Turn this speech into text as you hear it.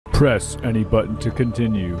Press any button to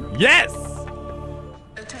continue. Yes!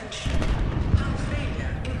 Attention. Hull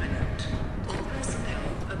failure imminent. All personnel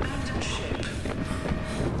abandon ship.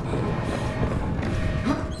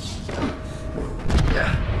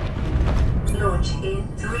 Launch in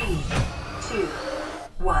 3, 2,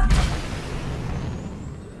 1.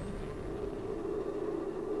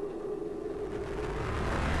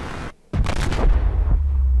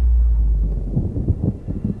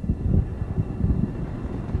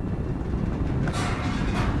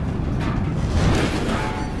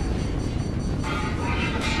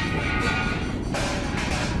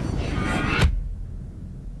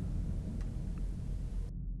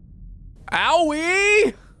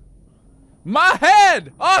 Owie! My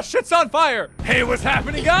head! Oh, shit's on fire! Hey, what's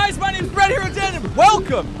happening, guys? My name's Brett here again, and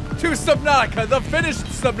welcome to Subnautica, the finished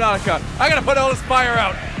Subnautica. I gotta put all this fire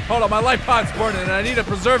out. Hold on, my light pod's burning, and I need to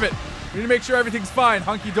preserve it. We need to make sure everything's fine,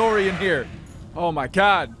 hunky-dory in here. Oh my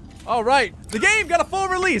god. All right, the game got a full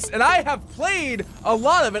release, and I have played a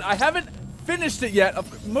lot of it. I haven't finished it yet.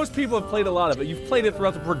 Most people have played a lot of it. You've played it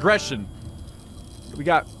throughout the progression. We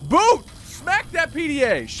got boot! Smack that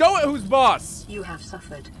PDA! Show it who's boss! You have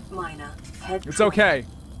suffered minor head It's trauma. okay.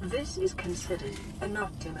 This is considered an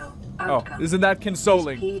optimal outcome. Oh, isn't that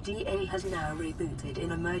consoling? PDA has now rebooted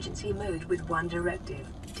in emergency mode with one directive: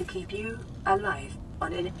 to keep you alive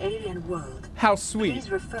on an alien world. How sweet. Please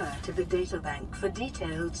refer to the databank for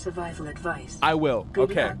detailed survival advice. I will. Good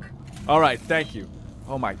Okay. luck. All right, thank you.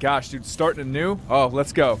 Oh my gosh, dude, starting anew? Oh,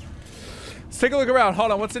 let's go. Let's take a look around.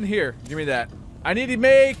 Hold on, what's in here? Give me that. I need to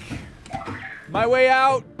make my way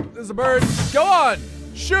out. There's a bird. Go on!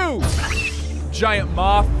 Shoo! Giant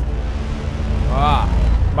moth.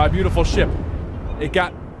 Ah, my beautiful ship. It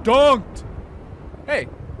got dunked. Hey,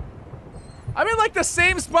 I'm in like the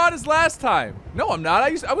same spot as last time. No, I'm not.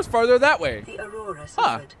 I was farther that way. The Aurora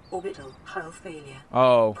suffered orbital hull failure.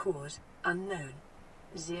 Oh. Cause unknown.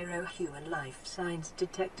 0 human life signs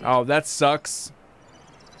detected. Oh, that sucks.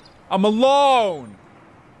 I'm alone.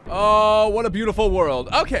 Oh, what a beautiful world.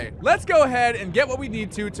 Okay, let's go ahead and get what we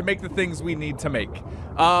need to make the things we need to make.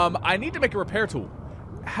 I need to make a repair tool.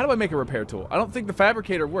 How do I make a repair tool? I don't think the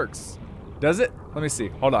fabricator works. Does it? Let me see.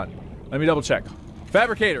 Hold on. Let me double check.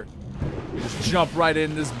 Fabricator. We just jump right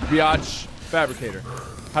in this biatch. Fabricator.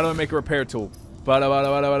 How do I make a repair tool? I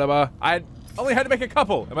only had to make a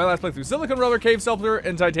couple in my last playthrough. Silicon rubber, cave sculptor,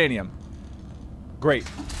 and titanium. Great.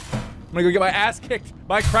 I'm gonna go get my ass kicked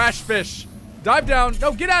by crash fish. Dive down.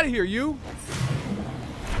 No, get out of here, you.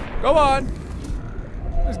 Go on.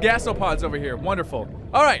 There's gasopods over here. Wonderful.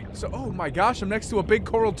 All right. So, oh my gosh, I'm next to a big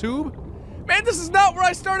coral tube. Man, this is not where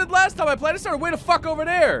I started last time I played. I started way the fuck over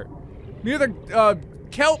there. Near the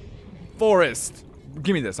kelp forest.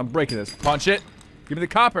 Give me this. I'm breaking this. Punch it. Give me the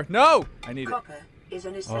copper. No. I need it. Copper is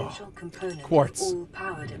an essential component quartz. of all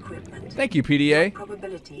powered equipment. Thank you, PDA. The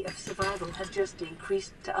probability of survival has just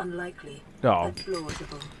increased to unlikely Oh. and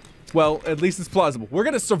plausible. Well, at least it's plausible. We're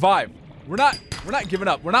gonna survive. We're not giving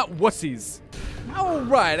up. We're not wussies. All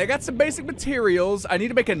right, I got some basic materials. I need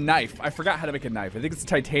to make a knife. I forgot how to make a knife. I think it's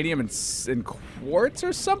titanium and quartz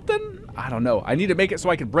or something. I don't know. I need to make it so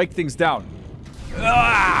I can break things down.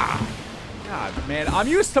 Ah! God, man, I'm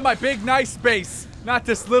used to my big, nice base, not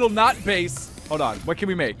this little knot base. Hold on, what can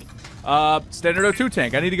we make? Standard O2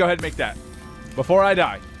 tank. I need to go ahead and make that before I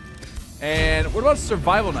die. And what about a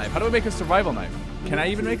survival knife? How do I make a survival knife? Can I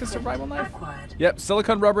even make a survival knife? Acquired. Yep,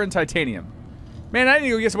 silicone rubber and titanium. Man, I need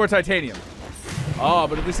to go get some more titanium. Oh,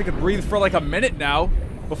 but at least I can breathe for like a minute now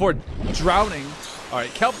before drowning. All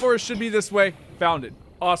right, kelp forest should be this way. Found it.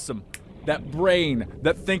 Awesome. That brain,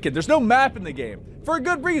 that thinking. There's no map in the game for a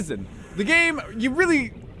good reason. The game, you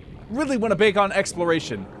really want to bake on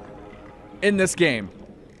exploration in this game.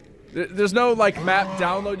 There's no like map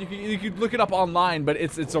download. You could look it up online, but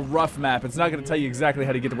it's a rough map. It's not going to tell you exactly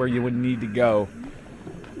how to get to where you would need to go.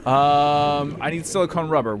 I need silicone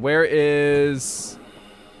rubber. Where is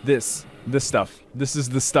this stuff? This is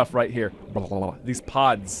the stuff right here. Blah, blah, blah. These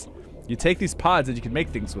pods. You take these pods and you can make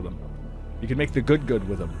things with them. You can make the good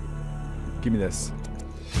with them. Give me this.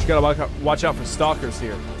 Just gotta watch out for stalkers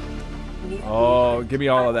here. Oh, give me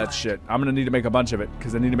all of that shit. I'm gonna need to make a bunch of it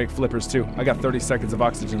because I need to make flippers too. I got 30 seconds of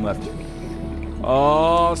oxygen left.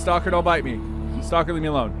 Oh, stalker, don't bite me. Stalker, leave me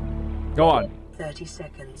alone. Go on. 30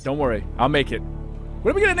 seconds. Don't worry, I'll make it.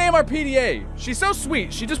 What are we gonna name our PDA? She's so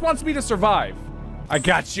sweet. She just wants me to survive. I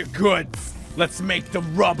got your goods. Let's make the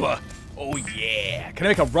rubber. Oh yeah. Can I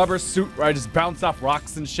make a rubber suit where I just bounce off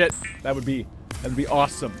rocks and shit? That'd be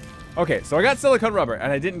awesome. Okay, so I got silicone rubber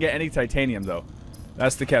and I didn't get any titanium though.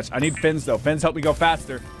 That's the catch. I need fins though. Fins help me go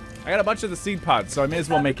faster. I got a bunch of the seed pods, so I may as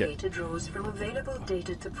well make it. Fabricator draws from available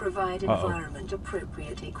data to provide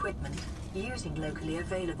environment-appropriate equipment using locally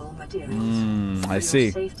available materials. I For see.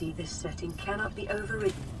 your safety, this setting cannot be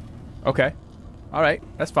overridden. Okay. All right,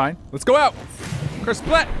 that's fine. Let's go out.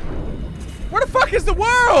 Kersplat! Where the fuck is the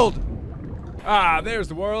world? Ah, there's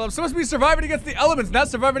the world. I'm supposed to be surviving against the elements, not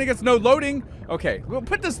surviving against no loading. Okay, well,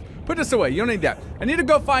 put this away. You don't need that. I need to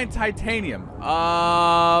go find titanium.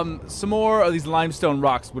 Some more of these limestone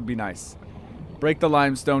rocks would be nice. Break the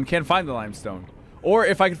limestone. Can't find the limestone. Or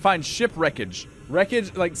if I could find ship wreckage.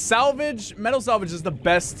 Wreckage, like salvage, metal salvage is the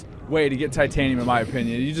best way to get titanium in my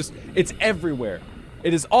opinion. It's everywhere.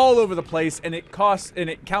 It is all over the place and it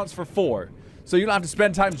counts for 4. So you don't have to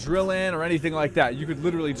spend time drilling or anything like that. You could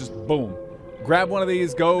literally just, boom. Grab one of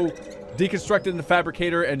these, go deconstruct it in the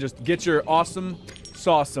fabricator, and just get your awesome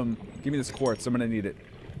sawsome. Give me this quartz. I'm going to need it.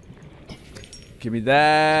 Give me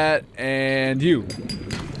that. And you.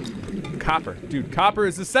 Copper. Dude, copper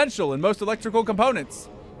is essential in most electrical components.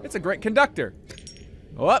 It's a great conductor.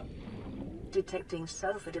 Oh, up. Detecting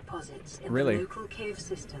sulfur deposits in Really? the local cave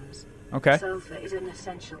systems. Okay. Sulfur is an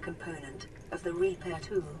essential component of the repair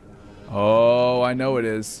tool. Oh, I know it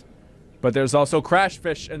is. But there's also crash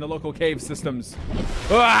fish in the local cave systems.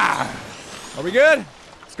 Ah! Are we good?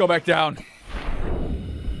 Let's go back down.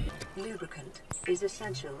 Lubricant is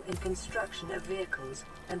essential in construction of vehicles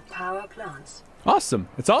and power plants. Awesome.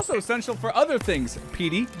 It's also essential for other things,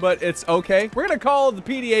 Petey, but it's okay. We're going to call the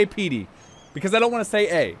PDA Petey because I don't want to say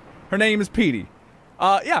A. Her name is Petey.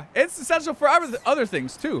 Yeah, it's essential for other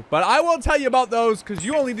things too, but I won't tell you about those because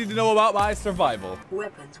you only need to know about my survival.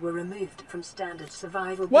 Weapons were removed from standard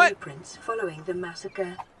survival What? blueprints following the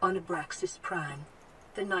massacre on Abraxas Prime.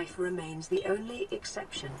 The knife remains the only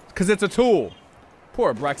exception. Because it's a tool.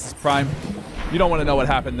 Poor Abraxas Prime. You don't want to know what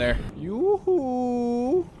happened there.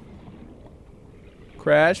 Yoo-hoo.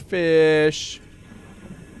 Crash fish.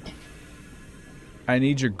 I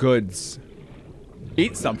need your goods.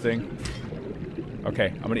 Eat something.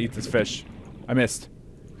 Okay, I'm gonna eat this fish. I missed.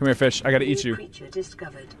 Come here, fish. I gotta eat you. Creature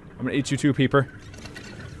discovered. I'm gonna eat you too, peeper.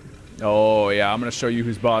 Oh, yeah, I'm gonna show you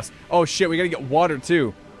who's boss. Oh, shit, we gotta get water,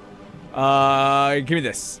 too. Give me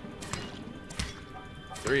this.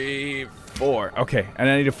 3, 4. Okay, and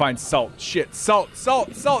I need to find salt. Shit, salt.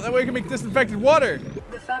 That way we can make disinfected water.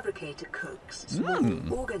 The fabricator cooks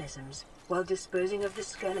small organisms while disposing of the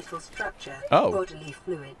skeletal structure, bodily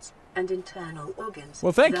fluids, and internal organs,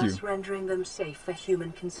 well, thank thus you. rendering them safe for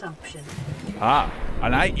human consumption. Ah,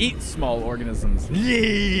 and I eat small organisms.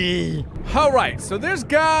 Yay! Alright, so there's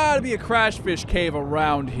gotta be a crash fish cave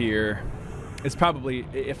around here. It's probably,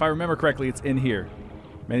 if I remember correctly, it's in here.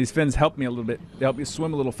 Man, these fins help me a little bit. They help me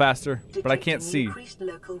swim a little faster, but I can't see.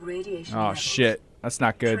 Local radiation oh, levels. shit. That's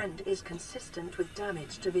not good. Trend is consistent with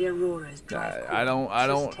damage to the Aurora's drive I don't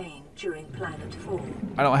sustained during planet fall.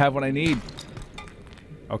 I don't have what I need.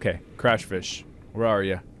 Okay, crash fish. Where are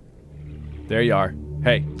you? There you are.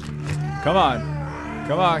 Hey. Come on.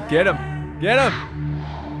 Come on, get him. Get him.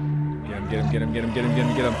 Get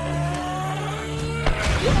him.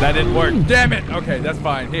 That didn't work. Damn it. Okay, that's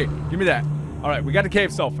fine. Here, give me that. All right, we got the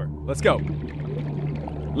cave sulfur. Let's go.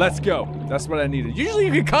 Let's go. That's what I needed. Usually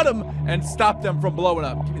you can cut them and stop them from blowing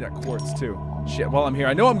up. Give me that quartz too. Shit, while I'm here,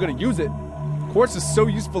 I know I'm gonna use it. Quartz is so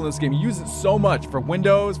useful in this game. You use it so much for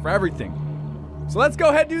windows, for everything. So let's go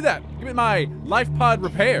ahead and do that. Give me my life pod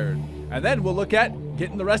repaired. And then we'll look at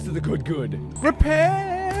getting the rest of the good.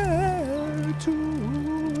 Repair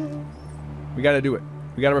tool. We gotta do it.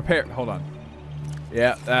 We gotta repair. Hold on.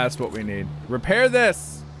 Yeah, that's what we need. Repair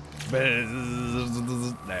this. There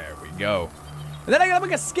we go. And then I gotta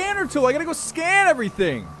make a scanner tool. I gotta go scan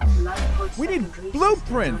everything. We need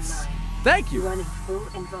blueprints. Thank you. Running full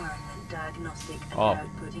environment diagnostic and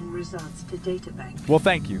outputting results to databank. Well,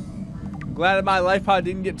 thank you. I'm glad my life pod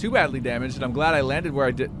didn't get too badly damaged, and I'm glad I landed where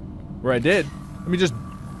I did. Let me just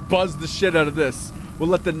buzz the shit out of this. We'll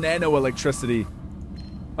let the nano electricity.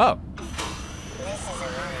 Oh.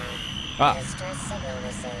 Ah.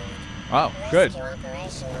 Oh, good.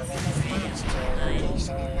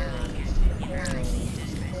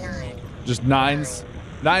 Just nines.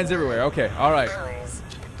 Nines everywhere. Okay, all right.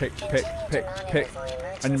 Pick.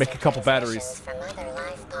 I need to make a couple batteries.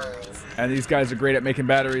 And these guys are great at making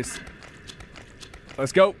batteries.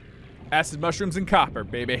 Let's go. Acid mushrooms and copper,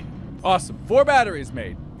 baby. Awesome. 4 batteries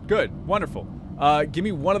made. Good. Wonderful. Give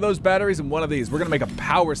me one of those batteries and one of these. We're going to make a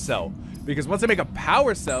power cell. Because once I make a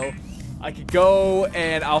power cell, I could go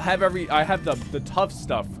and I have the tough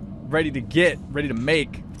stuff ready to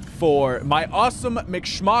make for my awesome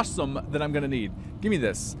McSchmossum that I'm going to need. Give me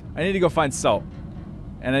this. I need to go find salt.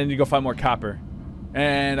 And I need to go find more copper.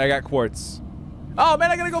 And I got quartz. Oh,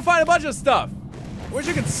 man, I gotta go find a bunch of stuff. Where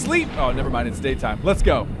you can sleep. Oh, never mind. It's daytime. Let's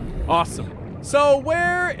go. Awesome. So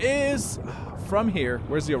where is... From here,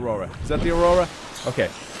 where's the Aurora? Is that the Aurora? Okay,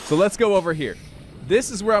 so let's go over here. This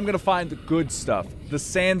is where I'm gonna find the good stuff. The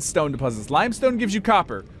sandstone deposits. Limestone gives you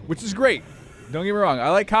copper, which is great. Don't get me wrong. I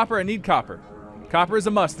like copper. I need copper. Copper is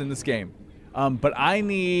a must in this game. But I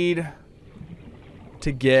need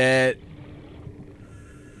to get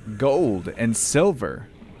gold and silver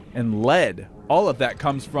and lead. All of that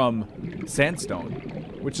comes from sandstone,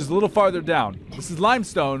 which is a little farther down. This is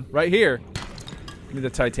limestone right here. Give me the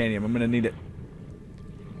titanium. I'm gonna need it.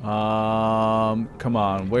 Come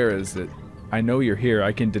on. Where is it? I know you're here.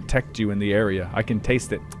 I can detect you in the area. I can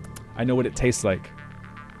taste it. I know what it tastes like.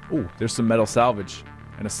 Ooh, there's some metal salvage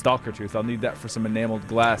and a stalker tooth. I'll need that for some enameled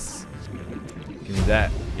glass. Give me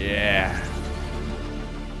that. Yeah.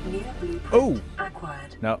 Oh.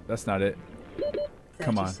 No, that's not it.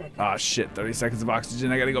 Come on. Ah, shit. 30 seconds of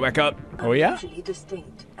oxygen. I gotta go back up. Oh, yeah?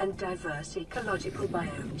 Distinct and diverse ecological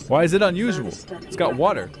biomes. Why is it unusual? It's got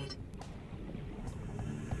water.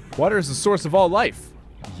 Water is the source of all life.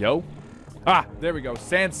 Yo. Ah, there we go.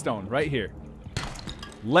 Sandstone right here.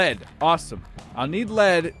 Lead. Awesome. I'll need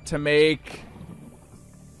lead to make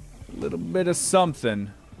a little bit of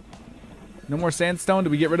something. No more sandstone? Did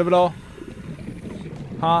we get rid of it all?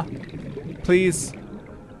 Huh? Please?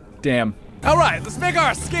 Damn. Alright, let's make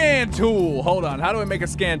our scan tool. Hold on, how do I make a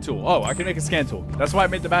scan tool? Oh, I can make a scan tool. That's why I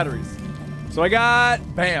made the batteries. So I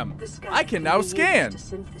got, bam. I can now scan. To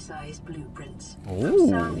synthesize blueprints Ooh. from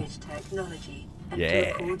salvage technology and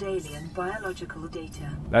record alien biological data.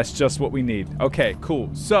 That's just what we need. Okay, cool.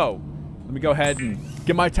 So, let me go ahead and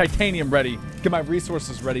get my titanium ready. Get my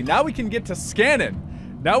resources ready. Now we can get to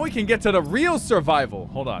scanning. Now we can get to the real survival.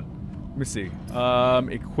 Hold on. Let me see.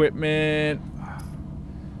 Equipment.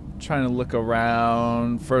 Trying to look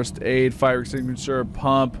around. First aid, fire extinguisher,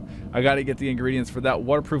 pump. I gotta get the ingredients for that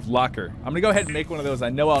waterproof locker. I'm gonna go ahead and make one of those. I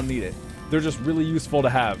know I'll need it. They're just really useful to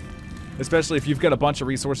have. Especially if you've got a bunch of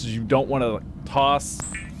resources you don't want to toss.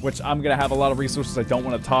 Which I'm gonna have a lot of resources I don't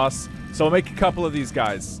want to toss. So I'll make a couple of these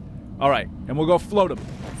guys. Alright, and we'll go float them.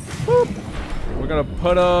 Boop. We're gonna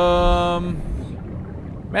put them...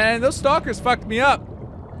 Man, those stalkers fucked me up.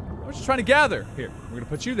 I was just trying to gather. Here, we're gonna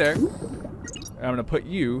put you there. I'm gonna put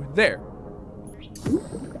you there.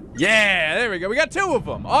 Yeah, there we go. We got 2 of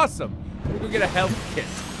them. Awesome. We'll go get a health kit.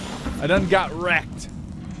 I done got wrecked.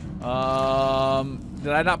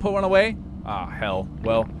 Did I not put one away? Ah, hell.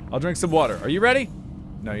 Well, I'll drink some water. Are you ready?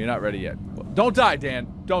 No, you're not ready yet. Well, don't die, Dan.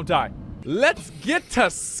 Don't die. Let's get to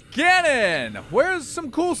scanning. Where's some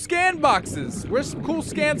cool scan boxes? Where's some cool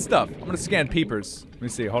scan stuff? I'm gonna scan peepers. Let me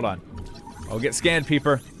see. Hold on. I'll get scanned,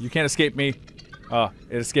 peeper. You can't escape me.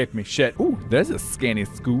 It escaped me. Shit. Ooh, there's a scanny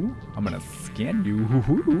school. I'm gonna scan you.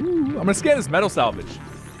 I'm gonna scan this metal salvage.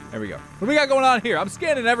 There we go. What do we got going on here? I'm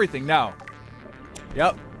scanning everything now.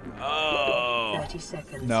 Yep. Oh. 30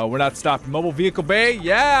 seconds. No, we're not stopping. Mobile vehicle bay.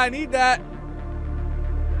 Yeah, I need that.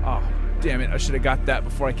 Oh, damn it. I should have got that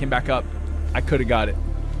before I came back up. I could have got it.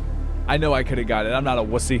 I know I could have got it. I'm not a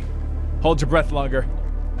wussy. Hold your breath longer.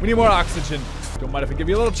 We need more oxygen. Don't mind if I give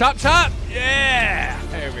you a little chop chop. Yeah.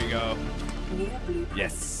 There we go.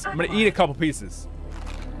 Yes. I'm gonna eat a couple pieces.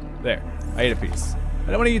 There. I ate a piece. I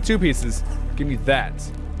don't want to eat 2 pieces. Give me that.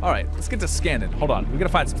 Alright, let's get to scanning. Hold on. We gotta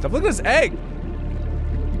find some stuff. Look at this egg!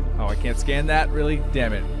 Oh, I can't scan that? Really?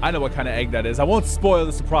 Damn it. I know what kind of egg that is. I won't spoil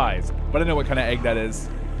the surprise, but I know what kind of egg that is.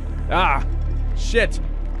 Ah! Shit!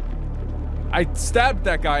 I stabbed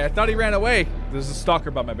that guy. I thought he ran away. There's a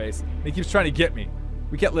stalker by my base. He keeps trying to get me.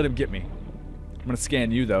 We can't let him get me. I'm gonna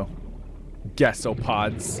scan you, though.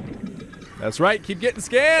 Gasopods. That's right. Keep getting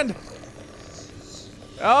scanned.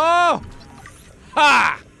 Oh!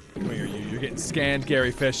 Ha! Come here, you. You're getting scanned,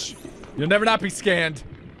 Gary Fish. You'll never not be scanned.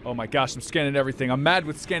 Oh my gosh, I'm scanning everything. I'm mad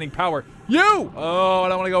with scanning power. You! Oh, I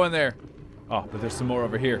don't want to go in there. Oh, but there's some more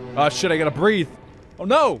over here. Oh shit, I gotta breathe. Oh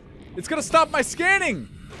no! It's gonna stop my scanning!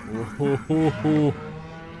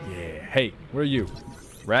 Yeah. Hey, where are you?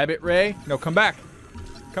 Rabbit Ray? No, come back.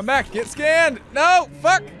 Come back, get scanned! No!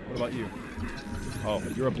 Fuck! What about you? Oh,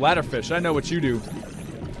 you're a bladderfish. I know what you do.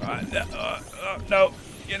 No.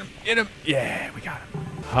 Get him. Get him. Yeah, we got him.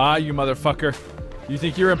 Ha, you motherfucker. You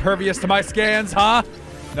think you're impervious to my scans, huh?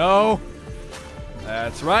 No.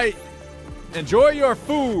 That's right. Enjoy your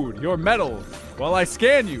food, your metal, while I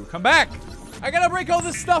scan you. Come back. I gotta break all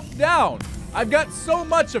this stuff down. I've got so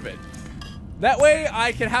much of it. That way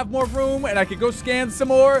I can have more room and I can go scan some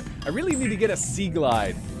more. I really need to get a Sea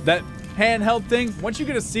Glide. That handheld thing, once you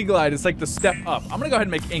get a Sea Glide, it's like the step up. I'm gonna go ahead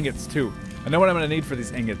and make ingots too. I know what I'm gonna need for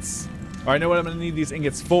these ingots. Or I know what I'm gonna need these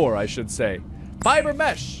ingots for, I should say. Fiber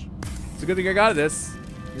mesh. It's a good thing I got this.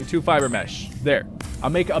 Give me 2 fiber mesh. There.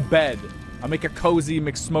 I'll make a bed. I'll make a cozy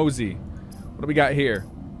McSmosey. What do we got here?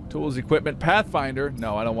 Tools, equipment, Pathfinder.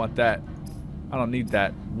 No, I don't want that. I don't need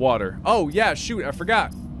that. Water. Oh, yeah, shoot, I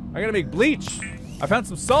forgot. I gotta make bleach. I found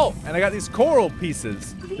some salt, and I got these coral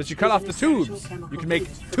pieces that you cut off the tubes. You can make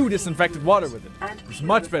 2 disinfected water with it. It's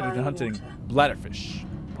much better than hunting bladderfish.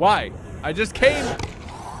 Why? I just came.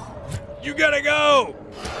 You gotta go.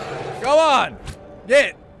 Go on.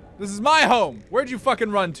 Get. This is my home. Where'd you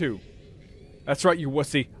fucking run to? That's right, you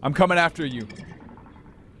wussy. I'm coming after you.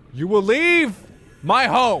 You will leave my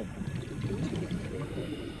home.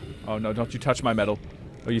 Oh no, don't you touch my metal.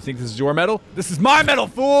 Oh, you think this is your metal? This is my metal,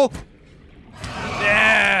 fool!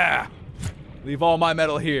 Yeah! Leave all my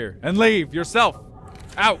metal here. And leave yourself.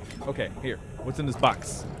 Out. Okay, here. What's in this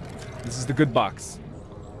box? This is the good box.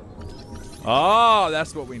 Oh,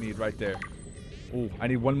 that's what we need right there. Ooh, I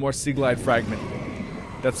need 1 more sea glide fragment.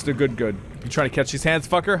 That's the good. You trying to catch these hands,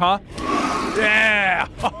 fucker, huh? Yeah!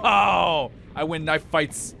 Oh! I win knife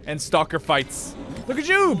fights and stalker fights. Look at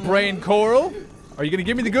you, brain coral. Are you gonna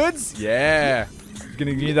give me the goods? Yeah. You're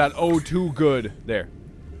gonna give me that O2 good. There.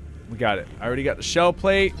 We got it. I already got the shell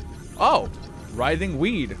plate. Oh, writhing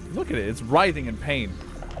weed. Look at it. It's writhing in pain.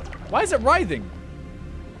 Why is it writhing?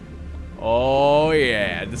 Oh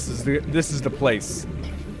yeah, this is the place.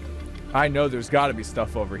 I know there's got to be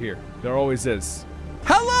stuff over here. There always is.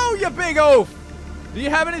 Hello, you big oaf! Do you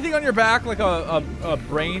have anything on your back, like a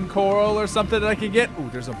brain coral or something that I could get? Ooh,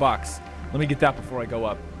 there's a box. Let me get that before I go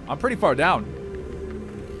up. I'm pretty far down.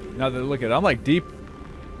 Now that I look at it, I'm like deep.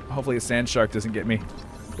 Hopefully a sand shark doesn't get me.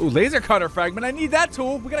 Ooh, laser cutter fragment. I need that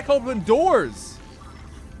tool. We gotta open doors.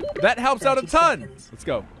 That helps out a ton. Let's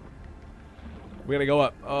go. We gotta go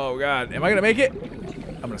up. Oh god, am I gonna make it?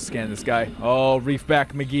 I'm gonna scan this guy. Oh,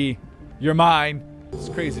 Reefback McGee, you're mine. It's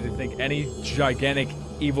crazy to think any gigantic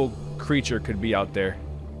evil creature could be out there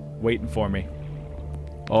waiting for me.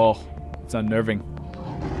 Oh, it's unnerving.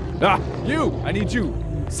 Ah, you! I need you,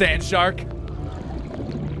 sand shark.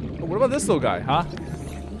 Oh, what about this little guy, huh?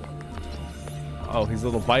 Oh, he's a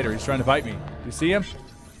little biter. He's trying to bite me. You see him?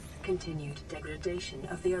 Continued degradation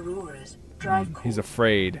of the Aurora's drive He's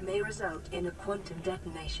afraid. may result in a quantum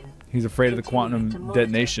detonation. He's afraid of the quantum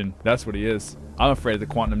detonation. That's what he is. I'm afraid of the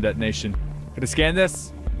quantum detonation. Could I scan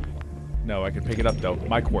this? No, I can pick it up though.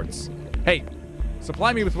 My quartz. Hey,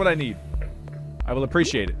 supply me with what I need. I will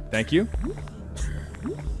appreciate it. Thank you.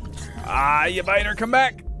 Ah, you biter, come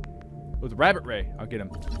back. With rabbit ray, I'll get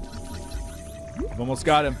him. I've almost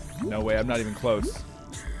got him. No way, I'm not even close.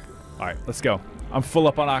 All right, let's go. I'm full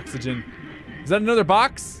up on oxygen. Is that another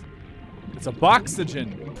box? It's a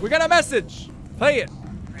boxygen. We got a message. Play it.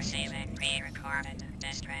 Receiving pre-recorded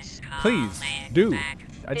distress call. Please, do.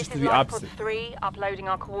 I just did the opposite. This is Pod 3, uploading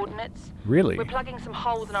our coordinates. Really? We're plugging some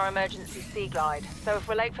holes in our emergency sea glide, so if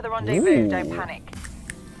we're late for the rendezvous, don't panic.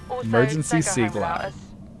 Also, Emergency don't go sea home without glide. us.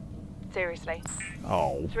 Seriously.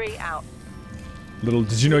 Oh. 3 out. Little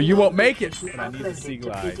did you know you won't make it, but I need the sea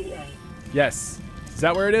glide. Yes. Is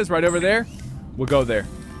that where it is? Right over there? We'll go there.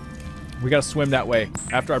 We gotta swim that way.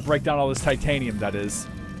 After I break down all this titanium, that is.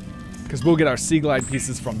 Because we'll get our sea glide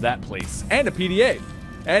pieces from that place. And a PDA.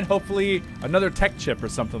 And hopefully another tech chip or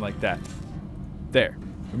something like that. There.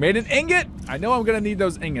 We made an ingot. I know I'm gonna need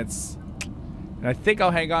those ingots. And I think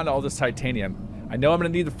I'll hang on to all this titanium. I know I'm gonna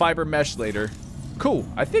need the fiber mesh later. Cool.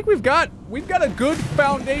 I think we've got a good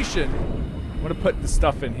foundation. I'm gonna put the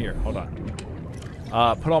stuff in here. Hold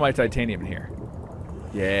on. Put all my titanium in here.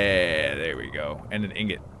 Yeah, there we go. And an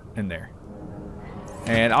ingot in there.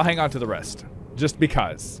 And I'll hang on to the rest. Just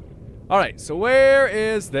because. Alright, so where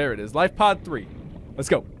is... There it is. Life Pod 3. Let's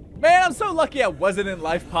go. Man, I'm so lucky I wasn't in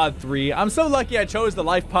Life Pod 3. I'm so lucky I chose the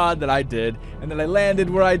Life Pod that I did. And that I landed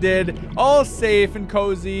where I did. All safe and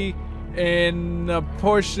cozy. In a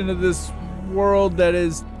portion of this world that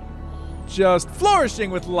is just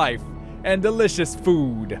flourishing with life. And delicious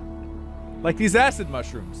food. Like these acid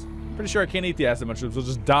mushrooms. Pretty sure I can't eat the acid mushrooms. We'll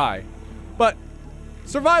just die. But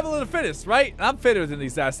survival of the fittest, right? I'm fitter than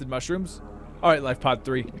these acid mushrooms. Alright, Life Pod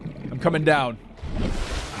 3. I'm coming down.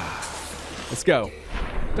 Let's go.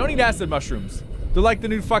 Don't eat acid mushrooms. They're like the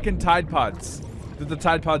new fucking Tide Pods. They're the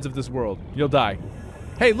Tide Pods of this world. You'll die.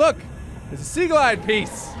 Hey, look! There's a sea glide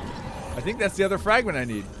piece! I think that's the other fragment I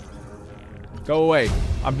need. Go away.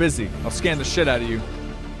 I'm busy. I'll scan the shit out of you.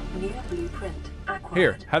 New blueprint acquired.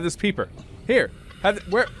 Here, have this peeper. Here, have it.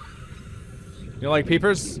 Where? You don't like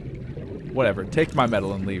peepers? Whatever. Take my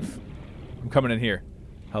metal and leave. I'm coming in here.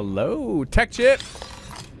 Hello, tech chip.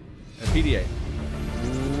 And PDA.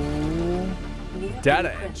 Ooh.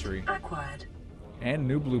 Data entry. Acquired. And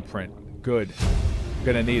new blueprint. Good.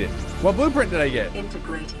 Gonna need it. What blueprint did I get?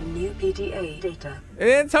 Integrating new PDA data. It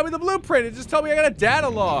didn't tell me the blueprint. It just told me I got a data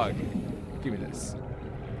log. Give me this.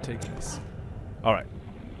 Take this. All right.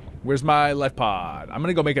 Where's my life pod? I'm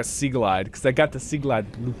gonna go make a Sea Glide because I got the Sea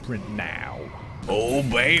Glide blueprint now. Oh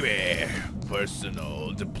baby,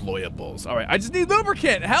 personal deployables. All right, I just need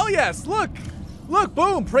lubricant. Hell yes! Look,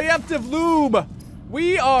 boom, preemptive lube.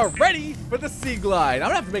 We are ready for the Sea Glide. I'm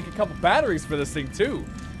gonna have to make a couple batteries for this thing too,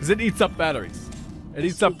 because it eats up batteries. It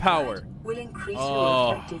eats up power. Will increase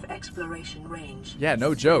your effective exploration range. Yeah,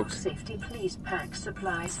 no joke. For safety, please pack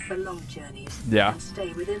supplies for long journeys. Yeah. And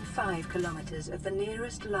stay within 5 kilometers of the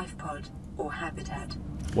nearest life pod or habitat.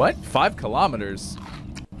 What? 5 kilometers?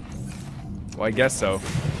 Well, I guess so.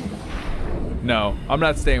 No, I'm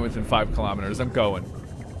not staying within 5 kilometers. I'm going.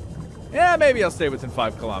 Yeah, maybe I'll stay within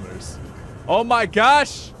 5 kilometers. Oh my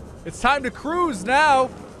gosh! It's time to cruise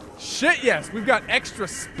now! Shit, yes, we've got extra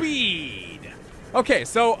speed! Okay,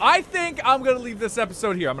 so I think I'm gonna leave this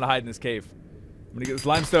episode here. I'm gonna hide in this cave. I'm gonna get this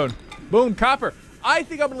limestone. Boom, copper. I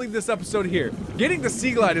think I'm gonna leave this episode here. Getting the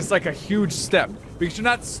Sea Glide is like a huge step because you're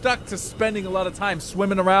not stuck to spending a lot of time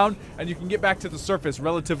swimming around and you can get back to the surface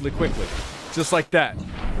relatively quickly. Just like that.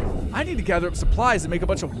 I need to gather up supplies and make a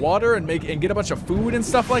bunch of water and get a bunch of food and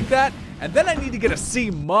stuff like that. And then I need to get a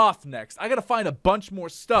sea moth next. I gotta find a bunch more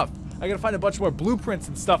stuff. I gotta find a bunch more blueprints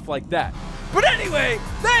and stuff like that. But anyway,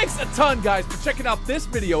 thanks a ton, guys, for checking out this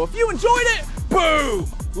video. If you enjoyed it, boom,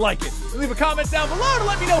 like it. Leave a comment down below to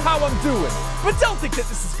let me know how I'm doing. But don't think that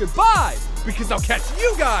this is goodbye, because I'll catch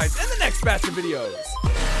you guys in the next batch of videos.